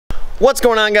What's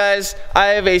going on, guys? I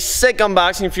have a sick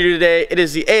unboxing for you today. It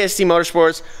is the ASD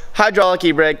Motorsports hydraulic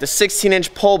e-brake, the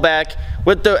 16-inch pullback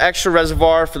with the extra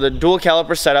reservoir for the dual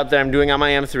caliper setup that I'm doing on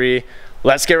my M3.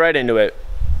 Let's get right into it.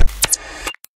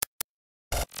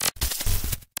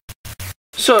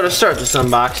 So to start this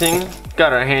unboxing,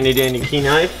 got our handy dandy key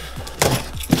knife.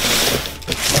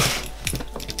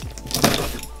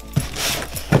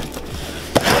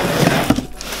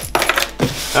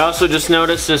 I also just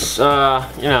noticed this,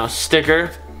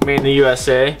 sticker made in the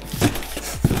USA.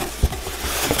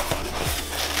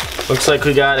 Looks like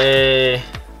we got a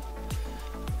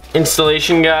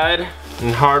installation guide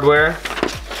and hardware.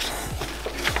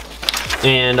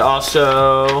 And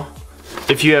also,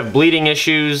 if you have bleeding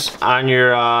issues on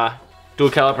your dual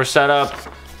caliper setup,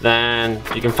 then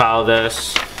you can follow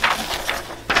this.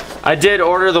 I did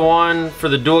order the one for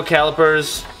the dual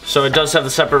calipers, so it does have the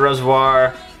separate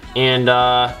reservoir. And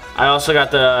I also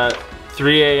got the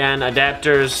 3AN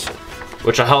adapters,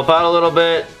 which will help out a little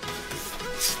bit.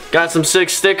 Got some sick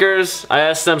stickers. I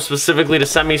asked them specifically to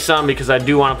send me some because I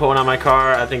do want to put one on my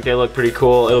car. I think they look pretty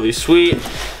cool. It'll be sweet.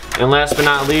 And last but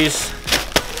not least,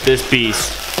 this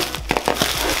beast.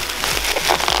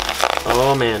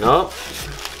 Oh man, oh.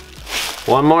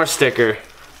 One more sticker.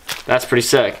 That's pretty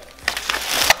sick.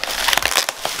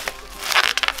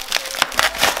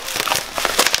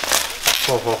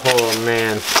 Oh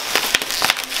man,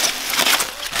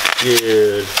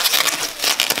 dude.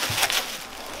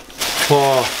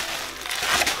 Oh,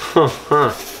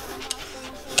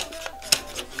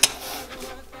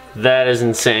 that is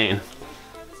insane.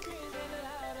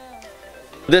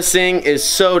 This thing is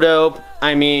so dope.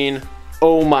 I mean,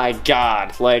 oh my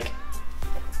god, like,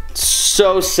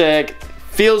 so sick.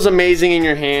 Feels amazing in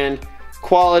your hand.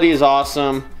 Quality is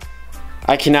awesome.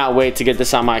 I cannot wait to get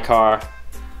this on my car.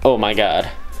 Oh my god.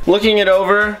 Looking it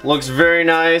over, looks very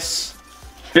nice.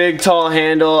 Big tall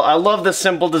handle. I love the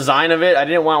simple design of it. I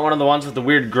didn't want one of the ones with the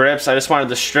weird grips. I just wanted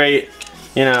the straight,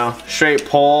 straight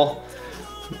pull.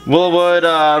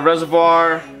 Willowwood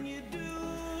reservoir,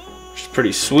 which is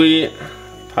pretty sweet.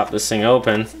 Pop this thing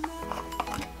open.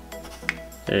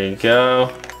 There you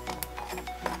go.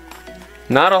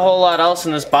 Not a whole lot else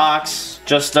in this box.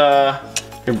 Just your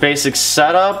basic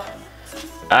setup.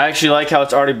 I actually like how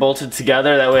it's already bolted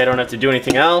together, that way I don't have to do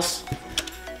anything else.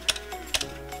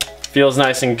 Feels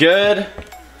nice and good.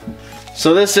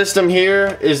 So this system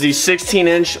here is the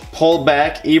 16-inch pulled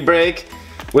back e-brake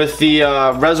with the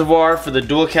reservoir for the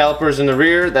dual calipers in the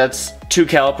rear. That's 2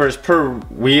 calipers per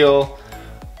wheel,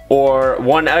 or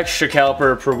 1 extra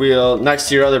caliper per wheel next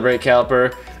to your other brake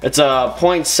caliper. It's a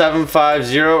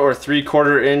 .750 or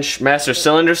 3/4 inch master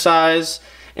cylinder size.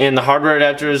 And the hardware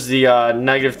adapter is the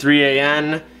negative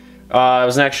 3AN. It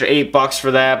was an extra $8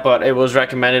 for that, but it was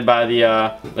recommended by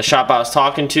the shop I was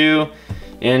talking to.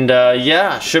 And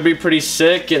yeah, should be pretty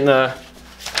sick. Getting the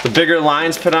bigger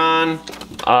lines put on.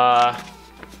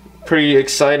 Pretty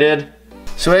excited.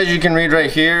 So as you can read right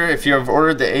here, if you have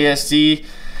ordered the ASD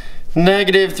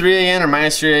negative 3AN or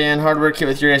minus 3AN hardware kit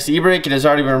with your ASD e-brake, it has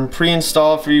already been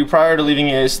pre-installed for you prior to leaving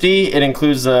ASD. It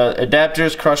includes the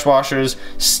adapters, crush washers,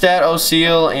 stat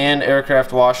O-seal, and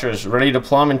aircraft washers ready to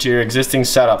plumb into your existing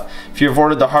setup. If you have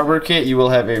ordered the hardware kit, you will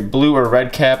have a blue or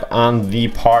red cap on the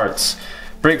parts.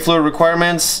 Brake fluid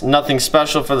requirements, nothing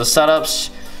special for the setups.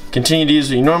 Continue to use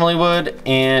what you normally would,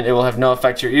 and it will have no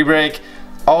effect to your e-brake.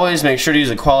 Always make sure to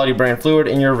use a quality brand fluid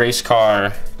in your race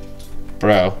car.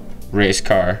 Bro, race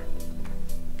car.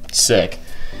 Sick.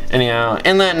 Anyhow,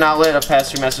 inlet and outlet of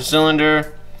pass-through master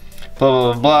cylinder.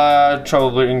 Blah blah blah.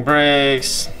 Trouble bleeding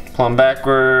brakes. Plumb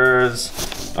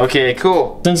backwards. Okay,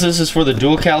 cool. Since this is for the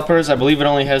dual calipers, I believe it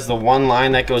only has the one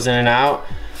line that goes in and out.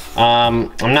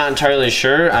 I'm not entirely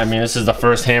sure. I mean, this is the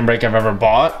first handbrake I've ever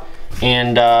bought,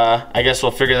 and I guess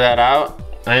we'll figure that out.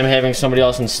 I am having somebody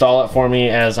else install it for me,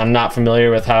 as I'm not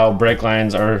familiar with how brake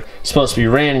lines are supposed to be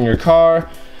ran in your car.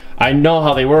 I know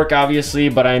how they work, obviously,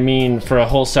 but I mean for a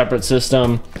whole separate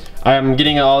system. I'm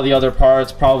getting all the other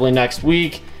parts probably next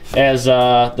week, as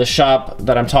the shop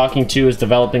that I'm talking to is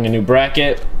developing a new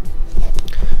bracket.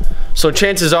 So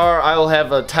chances are I will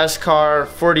have a test car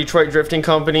for Detroit Drifting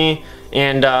Company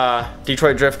and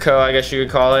Detroit Drift Co., I guess you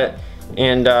could call it.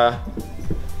 And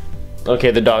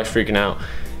okay, the dog's freaking out.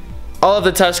 I'll have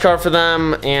the test car for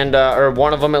them, and or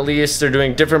one of them at least. They're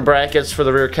doing different brackets for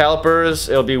the rear calipers.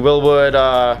 It'll be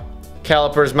Willowwood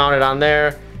calipers mounted on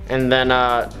there, and then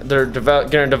they're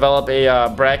gonna develop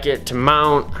a bracket to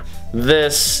mount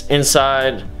this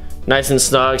inside nice and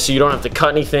snug, so you don't have to cut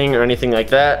anything or anything like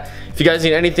that. If you guys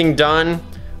need anything done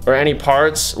or any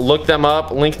parts, look them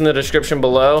up, link in the description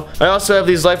below. I also have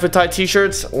these Life with Ty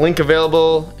t-shirts, link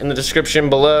available in the description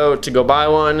below to go buy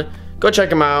one. go check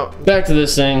them out. Back to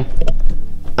this thing.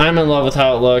 I'm in love with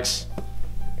how it looks.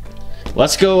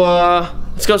 Let's go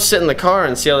sit in the car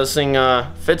and see how this thing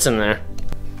fits in there.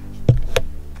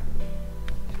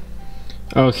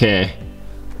 Okay.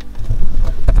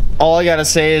 All I gotta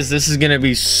say is this is gonna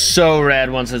be so rad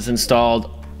once it's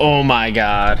installed. Oh my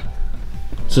god.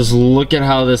 Just look at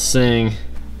how this thing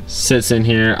sits in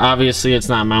here. Obviously it's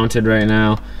not mounted right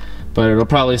now, but it'll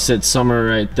probably sit somewhere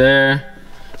right there.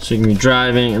 So you can be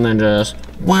driving and then just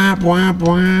whap, whap,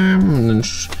 whap. And then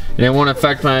it won't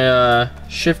affect my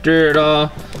shifter at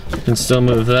all. You can still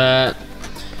move that.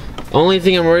 Only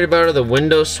thing I'm worried about are the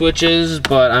window switches,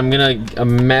 but I'm gonna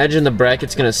imagine the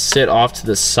bracket's gonna sit off to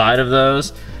the side of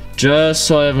those, just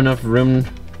so I have enough room,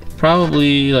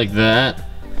 probably like that.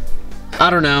 I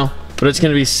don't know, but it's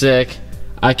gonna be sick.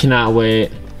 I cannot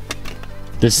wait.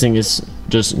 This thing is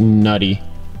just nutty.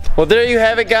 Well, there you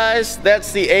have it, guys.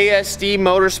 That's the ASD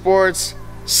Motorsports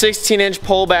 16-inch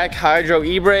pullback hydro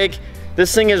e-brake.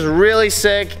 This thing is really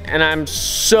sick, and I'm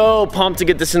so pumped to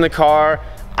get this in the car.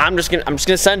 I'm just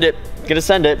gonna send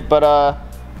it. But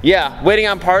yeah, waiting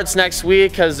on parts next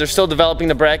week because they're still developing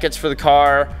the brackets for the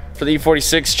car for the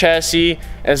E46 chassis,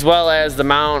 as well as the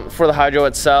mount for the hydro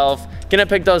itself. Gonna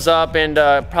pick those up and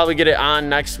probably get it on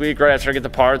next week right after I get the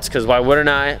parts, because why wouldn't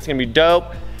I? It's gonna be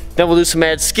dope. Then we'll do some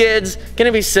mad skids.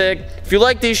 Gonna be sick. If you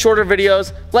like these shorter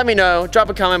videos, let me know. Drop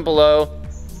a comment below.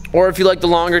 Or if you like the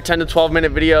longer 10 to 12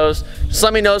 minute videos, just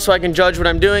let me know so I can judge what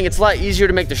I'm doing. It's a lot easier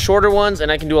to make the shorter ones,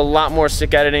 and I can do a lot more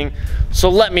sick editing. So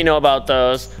let me know about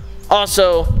those.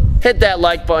 Also, hit that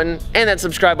like button and that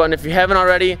subscribe button if you haven't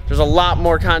already. There's a lot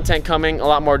more content coming, a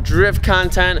lot more drift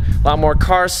content, a lot more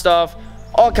car stuff,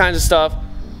 all kinds of stuff.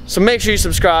 So make sure you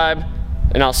subscribe,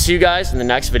 and I'll see you guys in the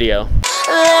next video.